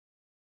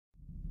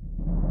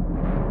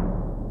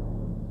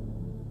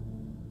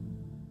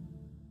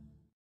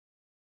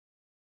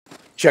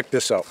check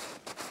this out.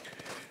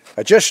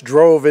 I just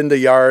drove in the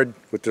yard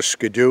with the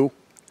skidoo,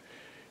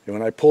 and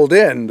when I pulled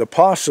in, the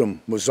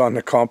possum was on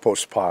the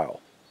compost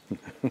pile.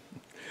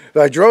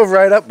 I drove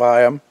right up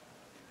by him.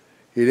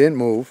 He didn't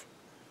move.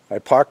 I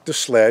parked the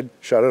sled,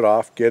 shut it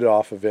off, get it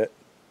off of it,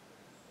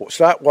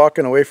 start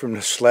walking away from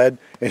the sled,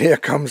 and here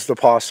comes the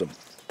possum.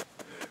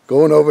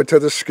 Going over to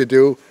the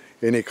skidoo,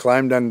 and he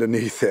climbed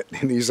underneath it,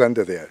 and he's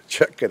under there.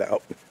 Check it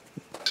out.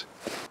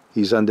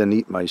 He's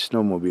underneath my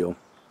snowmobile.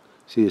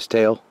 See his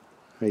tail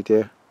right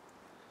there?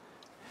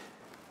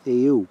 Hey,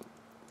 you.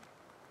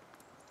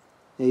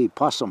 Hey,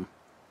 possum.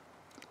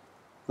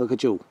 Look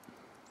at you.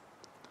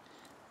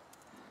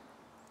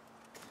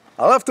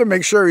 I'll have to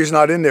make sure he's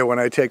not in there when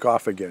I take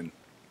off again.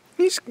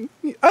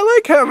 I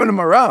like having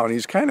him around.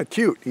 He's kind of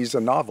cute. He's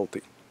a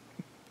novelty.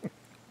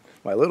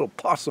 My little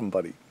possum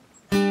buddy.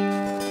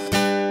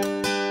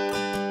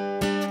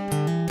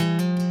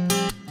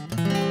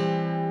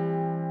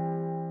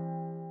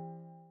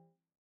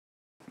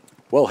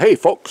 Well, hey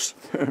folks,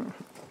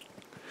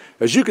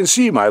 as you can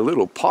see, my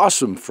little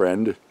possum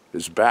friend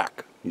is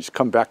back. He's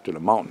come back to the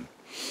mountain.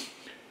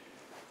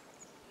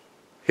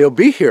 He'll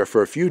be here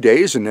for a few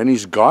days and then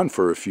he's gone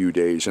for a few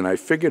days, and I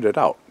figured it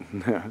out.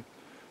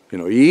 You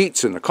know, he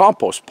eats in the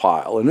compost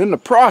pile, and in the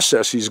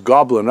process he's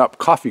gobbling up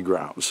coffee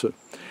grounds.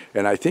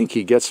 And I think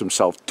he gets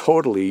himself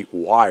totally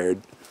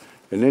wired,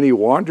 and then he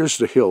wanders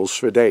the hills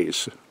for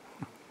days.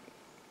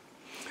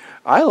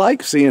 I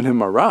like seeing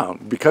him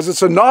around because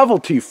it's a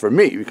novelty for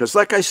me, because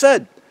like I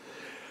said,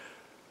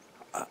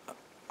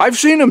 I've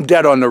seen him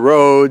dead on the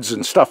roads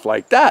and stuff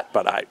like that,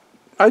 but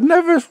I'd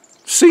never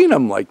seen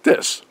him like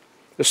this,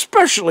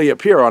 especially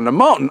up here on the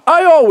mountain.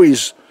 I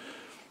always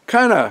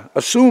kind of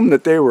assumed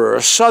that they were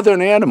a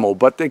southern animal,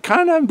 but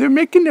they're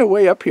making their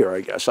way up here,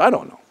 I guess. I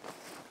don't know.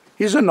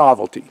 He's a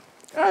novelty.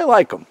 I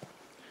like him.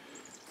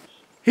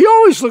 He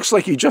always looks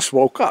like he just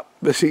woke up.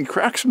 He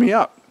cracks me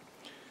up.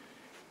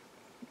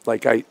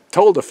 Like I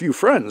told a few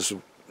friends,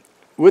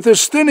 with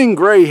his thinning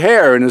gray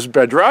hair and his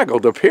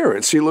bedraggled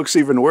appearance, he looks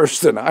even worse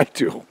than I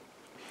do.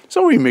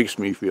 So he makes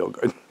me feel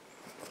good.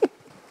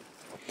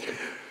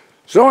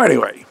 So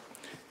anyway,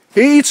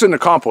 he eats in the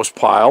compost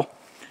pile,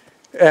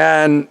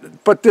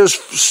 but there's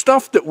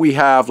stuff that we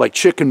have, like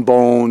chicken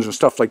bones and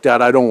stuff like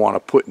that, I don't want to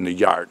put in the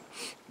yard.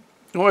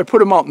 You know, I put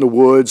them out in the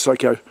woods,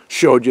 like I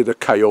showed you, the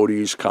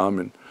coyotes come,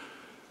 and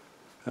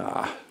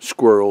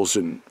squirrels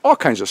and all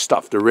kinds of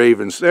stuff. The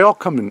ravens, they all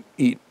come and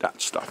eat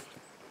that stuff.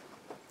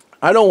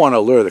 I don't want to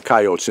lure the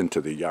coyotes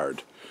into the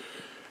yard.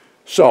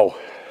 So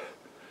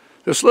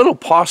this little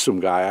possum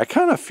guy, I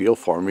kind of feel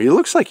for him. He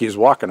looks like he's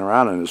walking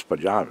around in his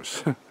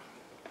pajamas.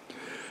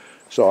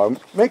 So I'm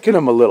making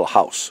him a little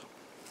house.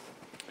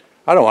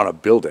 I don't want to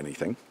build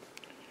anything.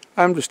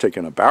 I'm just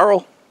taking a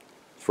barrel,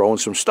 throwing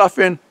some stuff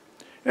in,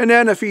 and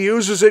then if he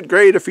uses it,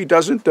 great. If he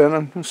doesn't,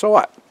 then so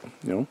what?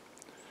 You know.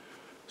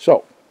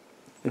 So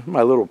this is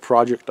my little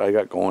project I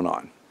got going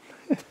on.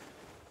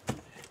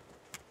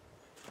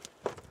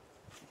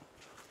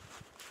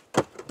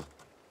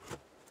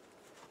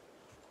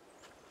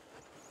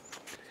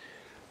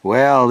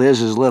 Well, there's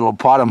his little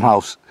bottom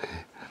house.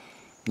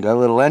 Got a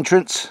little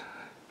entrance.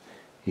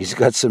 He's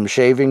got some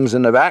shavings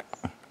in the back.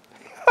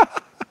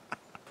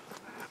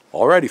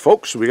 Alrighty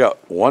folks, we got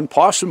one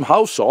possum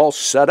house all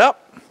set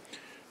up.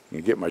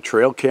 You get my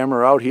trail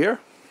camera out here.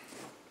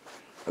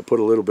 I put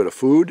a little bit of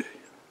food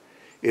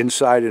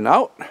inside and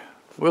out.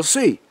 We'll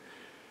see.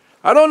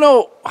 I don't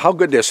know how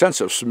good their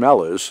sense of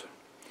smell is,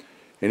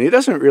 and he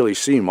doesn't really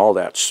seem all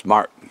that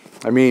smart.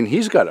 I mean,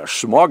 he's got a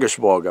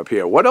smorgasbord up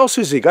here. What else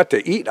has he got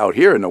to eat out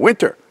here in the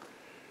winter?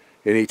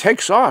 And he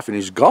takes off and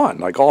he's gone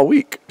like all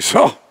week.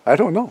 So, I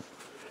don't know.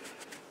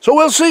 So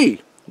we'll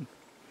see.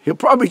 He'll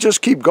probably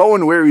just keep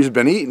going where he's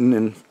been eating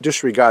and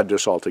disregard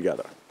this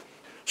altogether.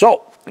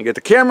 So, I get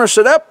the camera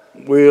set up.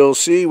 We'll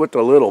see what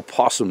the little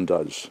possum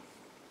does.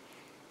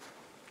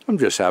 I'm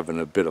just having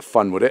a bit of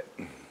fun with it.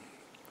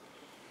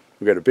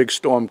 We got a big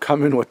storm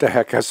coming. What the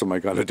heck else am I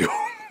going to do?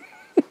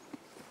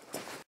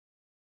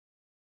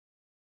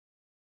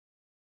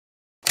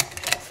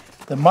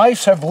 The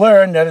mice have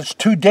learned that it's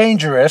too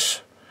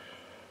dangerous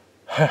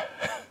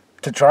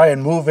to try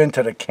and move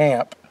into the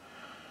camp.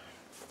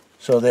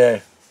 So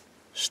they're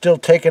still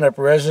taking up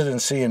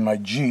residency in my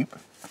Jeep.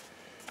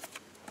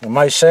 And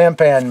my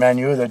sampan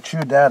menu, they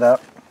chewed that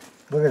up.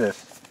 Look at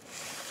this.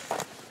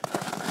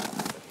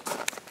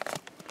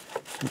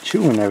 They're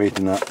chewing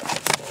everything up.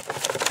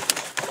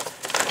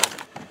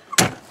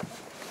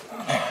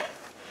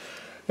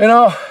 You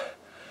know,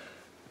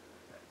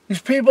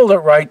 these people that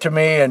write to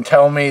me and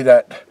tell me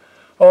that,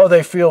 oh,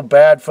 they feel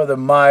bad for the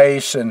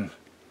mice and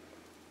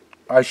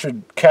I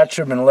should catch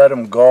them and let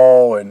them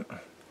go, and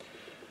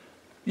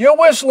you're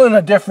whistling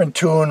a different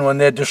tune when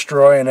they're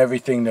destroying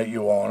everything that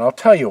you own. I'll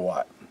tell you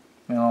what,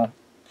 you know,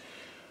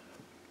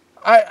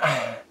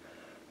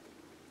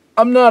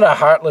 I'm not a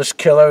heartless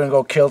killer and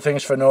go kill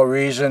things for no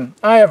reason.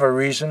 I have a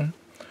reason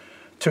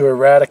to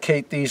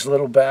eradicate these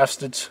little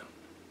bastards,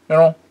 you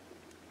know.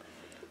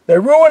 They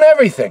ruin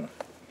everything.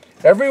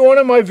 Every one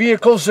of my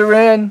vehicles they're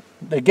in,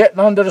 they're getting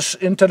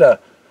into the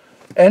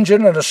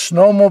engine of a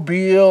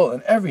snowmobile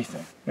and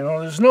everything. You know,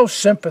 there's no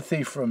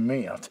sympathy from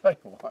me, I'll tell you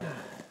what.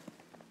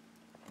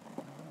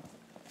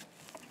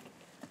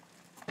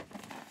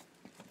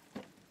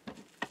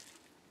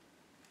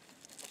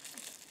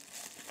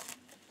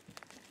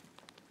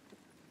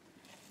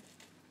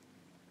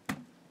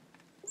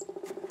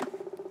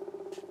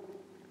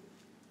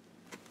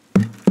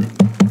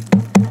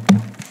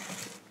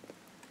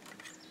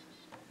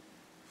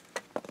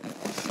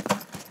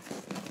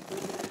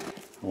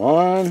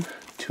 One,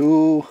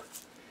 two,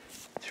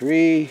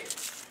 3,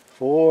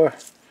 4,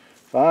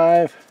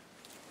 5,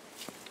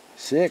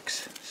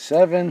 6,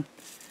 7,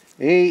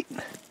 8,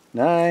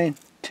 9,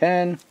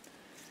 10,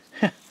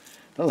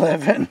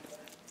 11,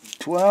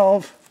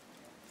 12,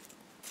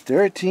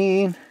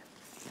 13,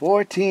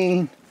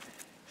 14,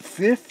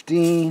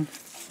 15.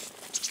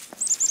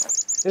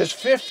 There's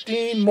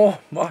 15 more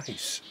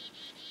mice.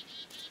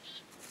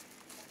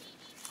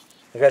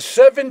 I got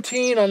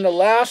 17 on the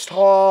last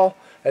haul.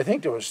 I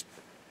think there was,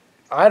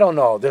 I don't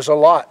know, there's a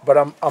lot, but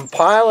I'm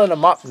piling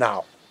them up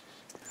now.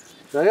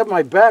 So I got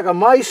my bag of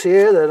mice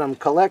here that I'm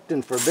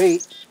collecting for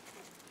bait.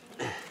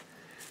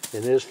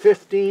 And there's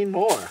 15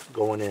 more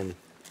going in.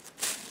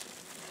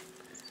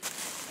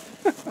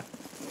 It's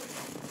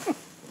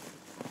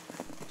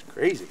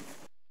crazy.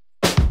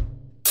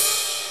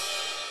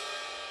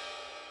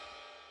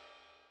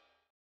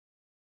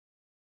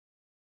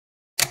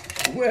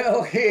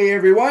 Well, hey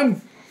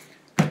everyone.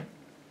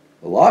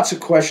 Lots of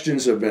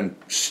questions have been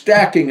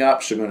stacking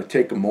up, so I'm going to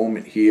take a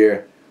moment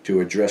here to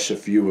address a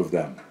few of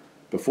them.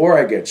 Before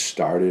I get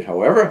started,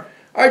 however,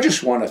 I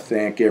just want to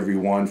thank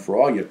everyone for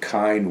all your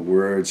kind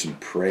words and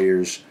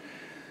prayers.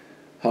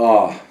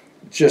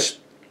 Just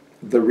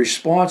the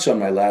response on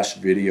my last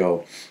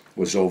video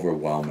was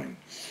overwhelming.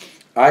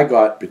 I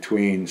got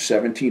between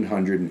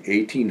 1,700 and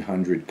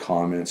 1,800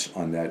 comments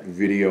on that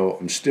video.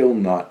 I'm still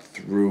not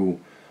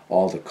through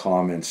all the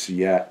comments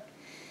yet.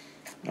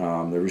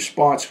 The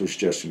response was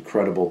just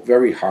incredible,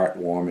 very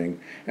heartwarming,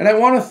 and I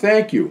want to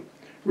thank you,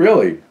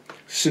 really,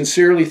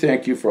 sincerely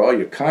thank you for all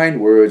your kind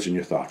words and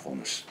your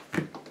thoughtfulness.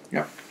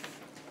 Yeah.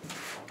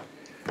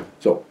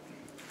 So,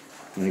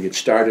 I'm going to get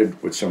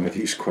started with some of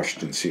these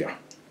questions here.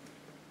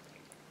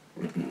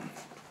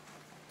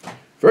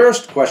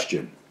 First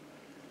question.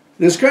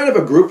 There's kind of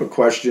a group of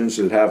questions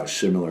that have a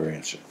similar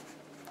answer.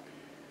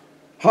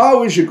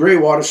 How is your gray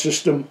water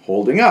system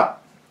holding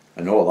up?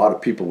 I know a lot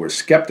of people were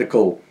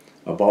skeptical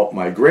about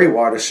my gray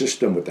water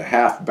system with the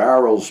half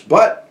barrels,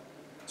 but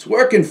it's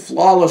working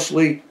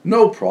flawlessly,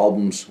 no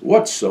problems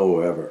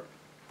whatsoever.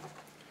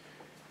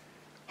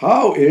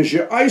 How is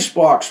your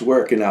icebox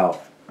working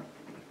out?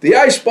 The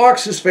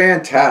icebox is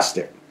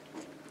fantastic.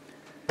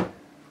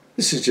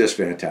 This is just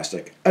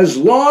fantastic. As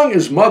long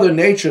as Mother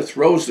Nature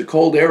throws the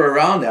cold air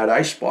around, that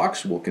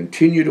icebox will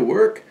continue to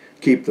work,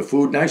 keep the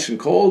food nice and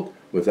cold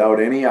without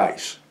any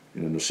ice.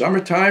 And in the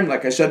summertime,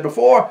 like I said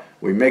before,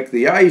 we make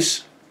the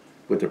ice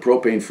with the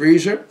propane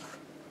freezer,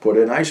 put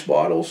in ice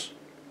bottles.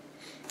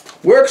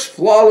 Works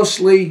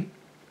flawlessly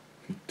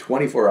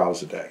 24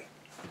 hours a day.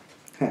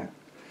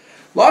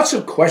 Lots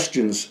of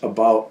questions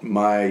about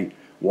my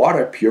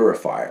water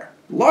purifier.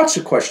 Lots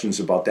of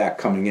questions about that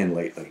coming in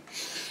lately.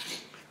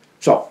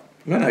 So,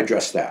 I'm going to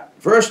address that.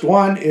 First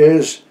one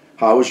is,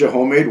 how is your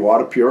homemade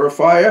water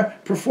purifier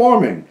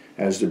performing?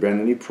 Has there been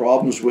any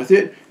problems with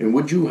it? And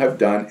would you have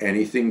done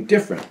anything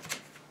different?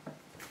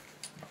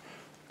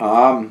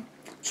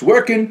 It's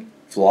working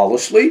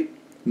flawlessly,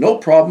 no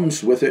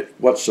problems with it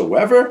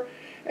whatsoever,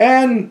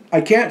 and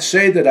I can't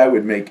say that I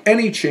would make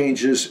any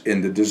changes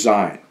in the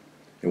design.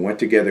 It went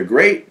together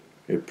great,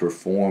 it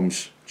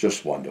performs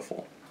just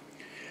wonderful.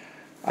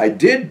 I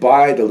did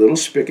buy the little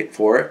spigot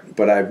for it,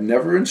 but I've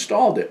never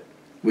installed it.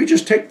 We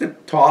just take the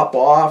top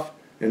off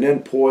and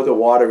then pour the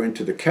water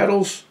into the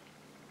kettles,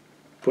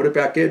 put it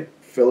back in,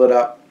 fill it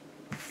up,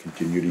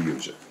 continue to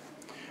use it.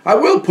 I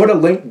will put a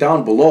link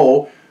down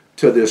below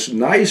to this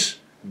nice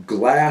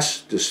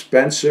glass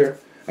dispenser.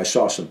 I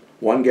saw some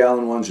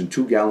 1-gallon ones and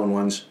 2-gallon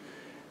ones,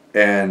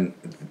 and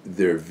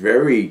they're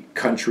very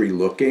country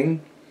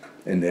looking,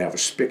 and they have a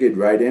spigot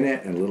right in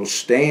it and a little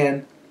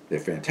stand. They're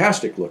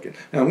fantastic looking.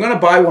 And I'm going to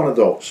buy one of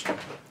those.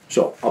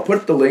 So I'll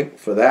put the link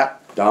for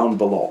that down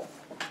below.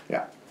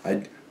 Yeah,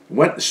 I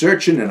went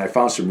searching and I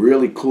found some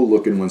really cool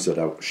looking ones that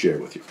I'll share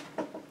with you.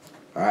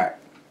 All right.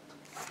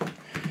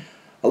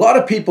 A lot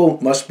of people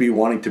must be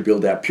wanting to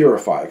build that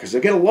purifier because I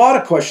get a lot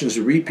of questions,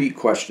 repeat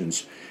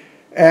questions.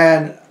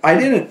 And I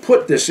didn't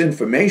put this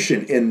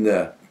information in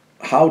the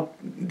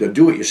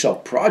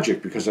do-it-yourself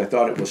project because I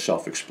thought it was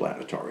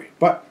self-explanatory.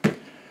 But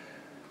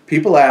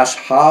people ask,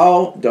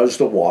 how does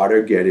the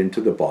water get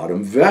into the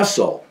bottom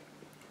vessel?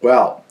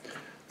 Well,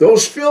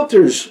 those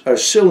filters are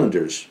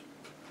cylinders,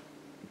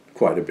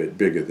 quite a bit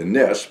bigger than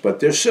this,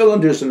 but they're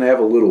cylinders and they have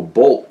a little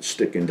bolt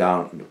sticking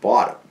down in the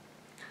bottom.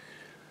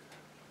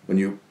 When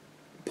you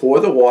pour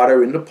the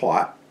water in the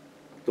pot,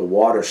 the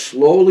water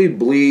slowly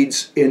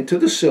bleeds into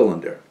the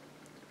cylinder.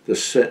 The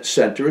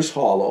center is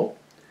hollow,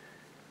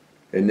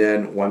 and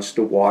then once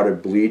the water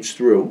bleeds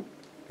through,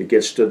 it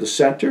gets to the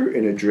center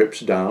and it drips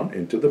down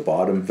into the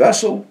bottom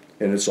vessel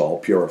and it's all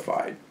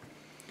purified.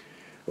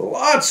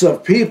 Lots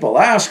of people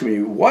ask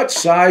me, what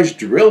size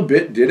drill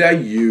bit did I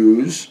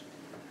use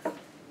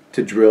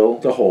to drill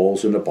the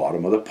holes in the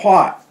bottom of the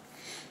pot?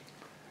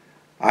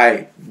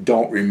 I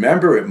don't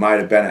remember, it might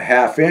have been a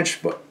 1/2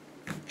 inch, but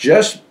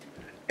just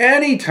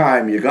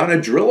anytime you're going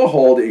to drill a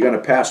hole that you're going to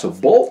pass a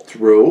bolt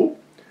through,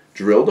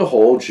 drill the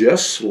hole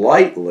just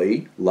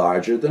slightly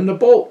larger than the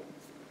bolt.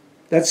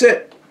 That's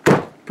it.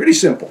 Pretty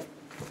simple.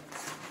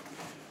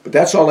 But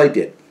that's all I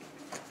did.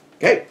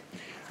 Okay,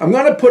 I'm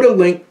going to put a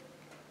link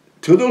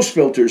to those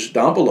filters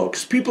down below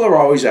because people are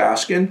always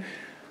asking,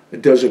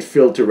 does it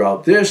filter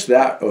out this,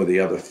 that, or the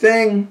other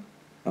thing?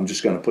 I'm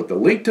just going to put the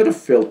link to the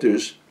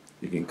filters.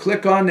 You can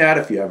click on that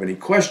if you have any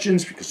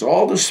questions because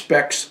all the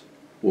specs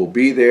will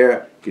be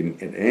there. You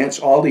can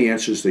answer all the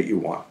answers that you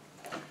want.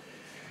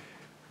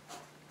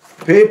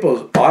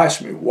 People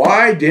ask me,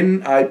 why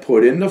didn't I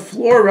put in the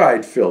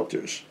fluoride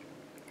filters?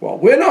 Well,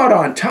 we're not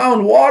on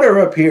town water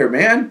up here,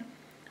 man.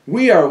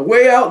 We are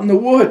way out in the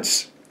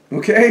woods,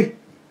 okay?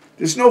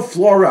 There's no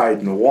fluoride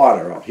in the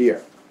water up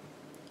here,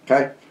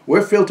 okay?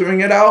 We're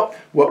filtering it out.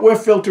 What we're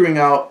filtering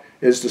out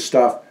is the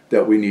stuff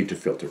that we need to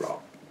filter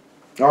out.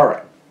 All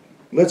right,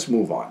 let's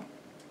move on.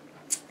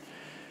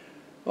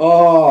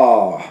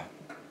 Oh,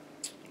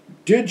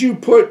 did you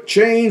put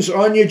chains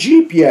on your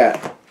Jeep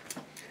yet?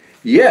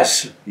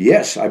 Yes,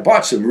 I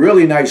bought some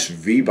really nice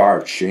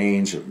V-bar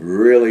chains. I'm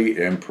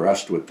really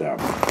impressed with them.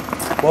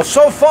 Well,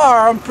 so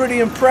far, I'm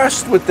pretty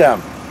impressed with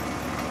them.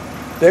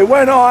 They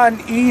went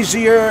on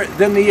easier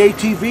than the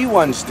ATV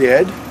ones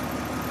did.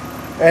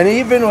 And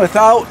even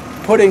without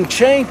putting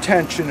chain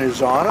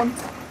tensioners on them,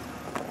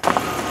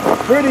 they're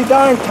pretty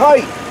darn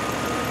tight.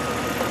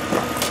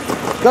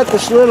 Got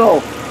this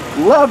little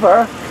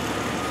lever,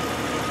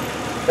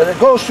 and it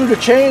goes through the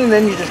chain, and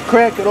then you just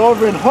crank it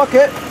over and hook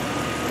it.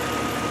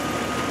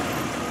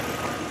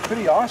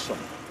 Pretty awesome.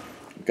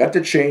 Got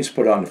the chains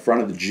put on the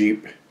front of the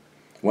Jeep,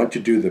 went to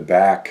do the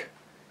back,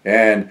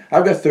 and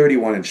I've got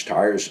 31-inch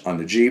tires on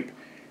the Jeep,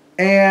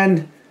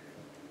 and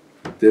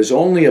there's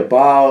only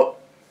about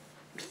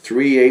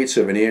 3/8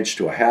 of an inch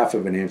to 1/2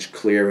 of an inch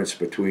clearance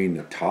between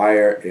the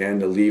tire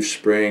and the leaf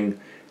spring,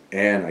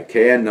 and I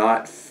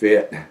cannot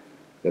fit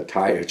the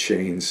tire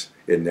chains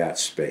in that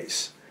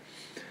space.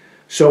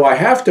 So I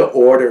have to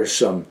order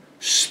some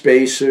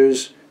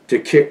spacers to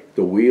kick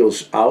the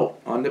wheels out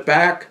on the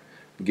back,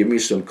 give me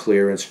some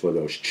clearance for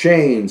those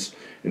chains,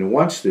 and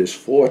once there's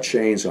 4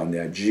 chains on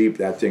that Jeep,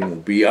 that thing will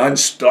be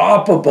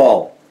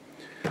unstoppable.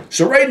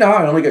 So right now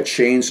I only got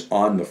chains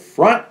on the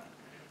front,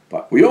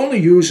 but we only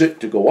use it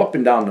to go up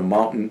and down the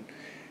mountain,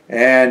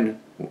 and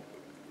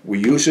we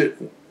use it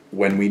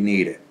when we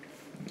need it.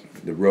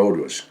 The road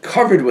was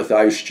covered with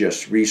ice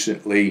just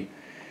recently,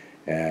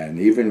 and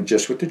even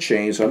just with the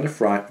chains on the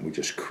front, we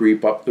just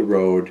creep up the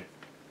road.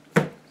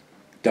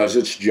 Does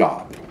its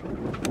job.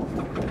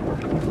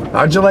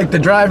 How'd you like to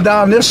drive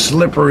down this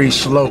slippery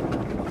slope?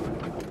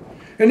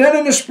 And then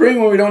in the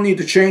spring, when we don't need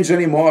the chains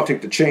anymore, I'll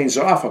take the chains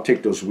off, I'll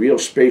take those wheel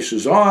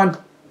spacers on,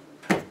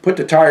 put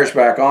the tires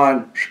back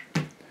on,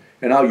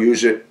 and I'll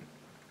use it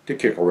to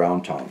kick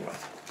around town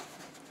with.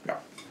 Yeah.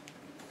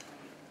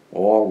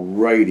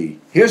 Alrighty,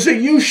 here's a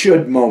you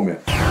should moment.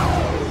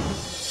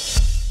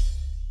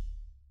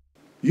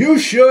 You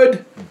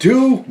should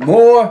do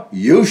more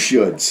you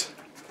shoulds.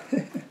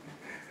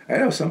 I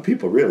know some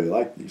people really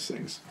like these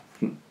things.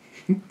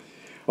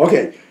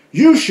 Okay,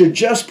 you should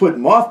just put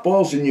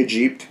mothballs in your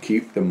Jeep to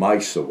keep the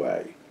mice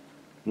away.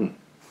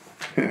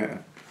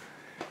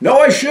 No,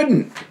 I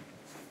shouldn't.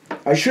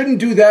 I shouldn't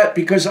do that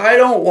because I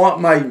don't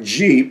want my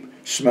Jeep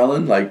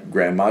smelling like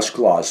Grandma's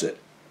closet.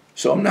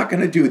 So I'm not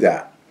going to do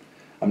that.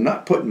 I'm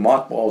not putting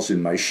mothballs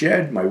in my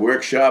shed, my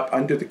workshop,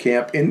 under the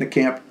camp,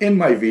 in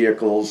my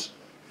vehicles,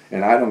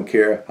 and I don't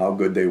care how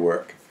good they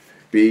work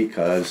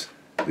because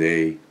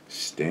they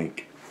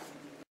stink.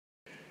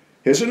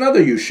 Here's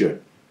another you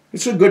should.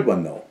 It's a good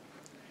one though.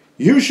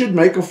 You should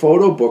make a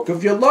photo book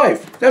of your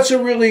life. That's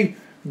a really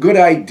good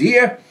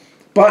idea,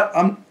 but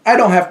I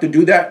don't have to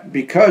do that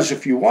because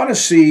if you want to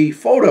see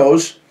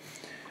photos,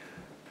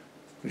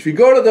 if you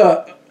go to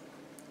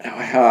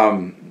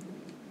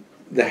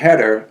the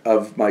header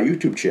of my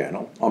YouTube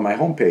channel on my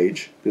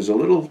homepage, there's a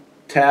little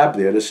tab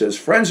there that says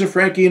Friends of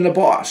Frankie and the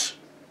Boss.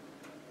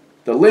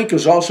 The link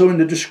is also in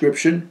the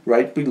description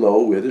right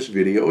below where this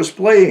video is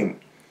playing.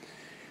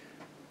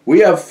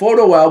 We have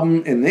photo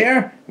album in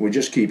there. We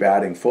just keep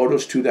adding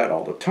photos to that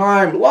all the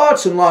time.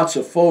 Lots and lots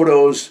of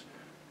photos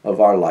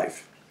of our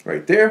life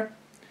right there.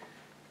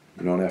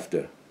 You don't have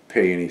to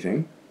pay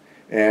anything.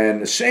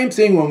 And the same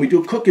thing when we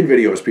do cooking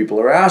videos. People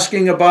are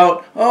asking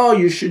about, oh,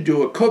 you should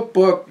do a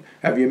cookbook.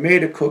 Have you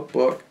made a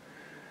cookbook?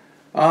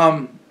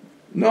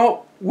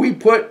 No, we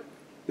put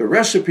the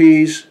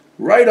recipes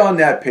right on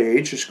that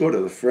page. Just go to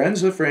the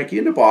Friends of Frankie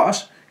and the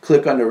Boss.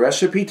 Click on the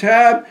recipe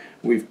tab.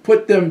 We've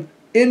put them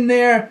in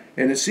there,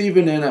 and it's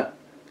even in a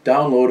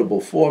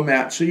downloadable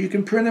format so you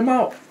can print them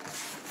out.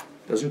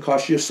 Doesn't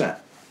cost you a cent.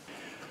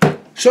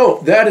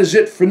 So that is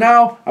it for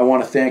now. I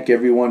want to thank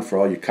everyone for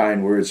all your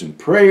kind words and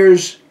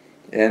prayers.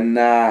 And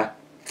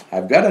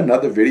I've got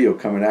another video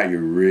coming at you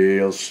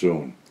real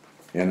soon.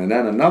 And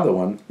then another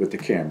one with the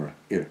camera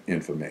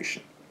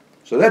information.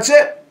 So that's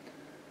it.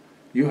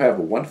 You have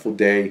a wonderful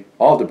day.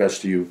 All the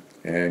best to you.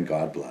 And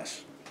God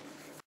bless.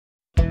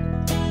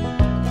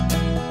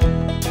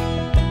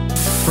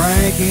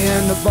 Frankie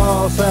and the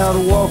boss out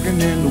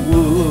walking in the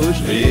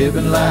woods,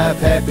 living life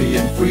happy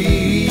and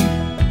free.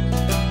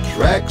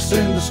 Tracks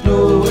in the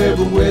snow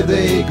everywhere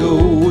they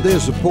go.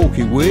 There's a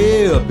pokey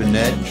way up in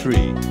that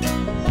tree.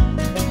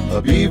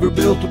 A beaver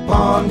built a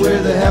pond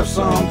where they have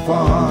some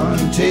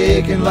fun,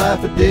 taking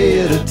life a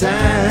day at a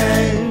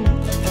time.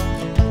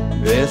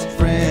 Best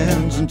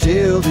friends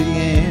until the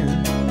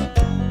end.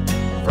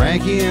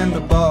 Frankie and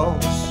the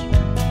boss.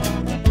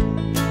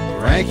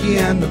 Frankie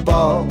and the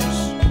boss.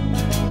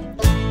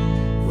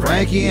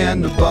 Frankie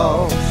and the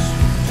boss.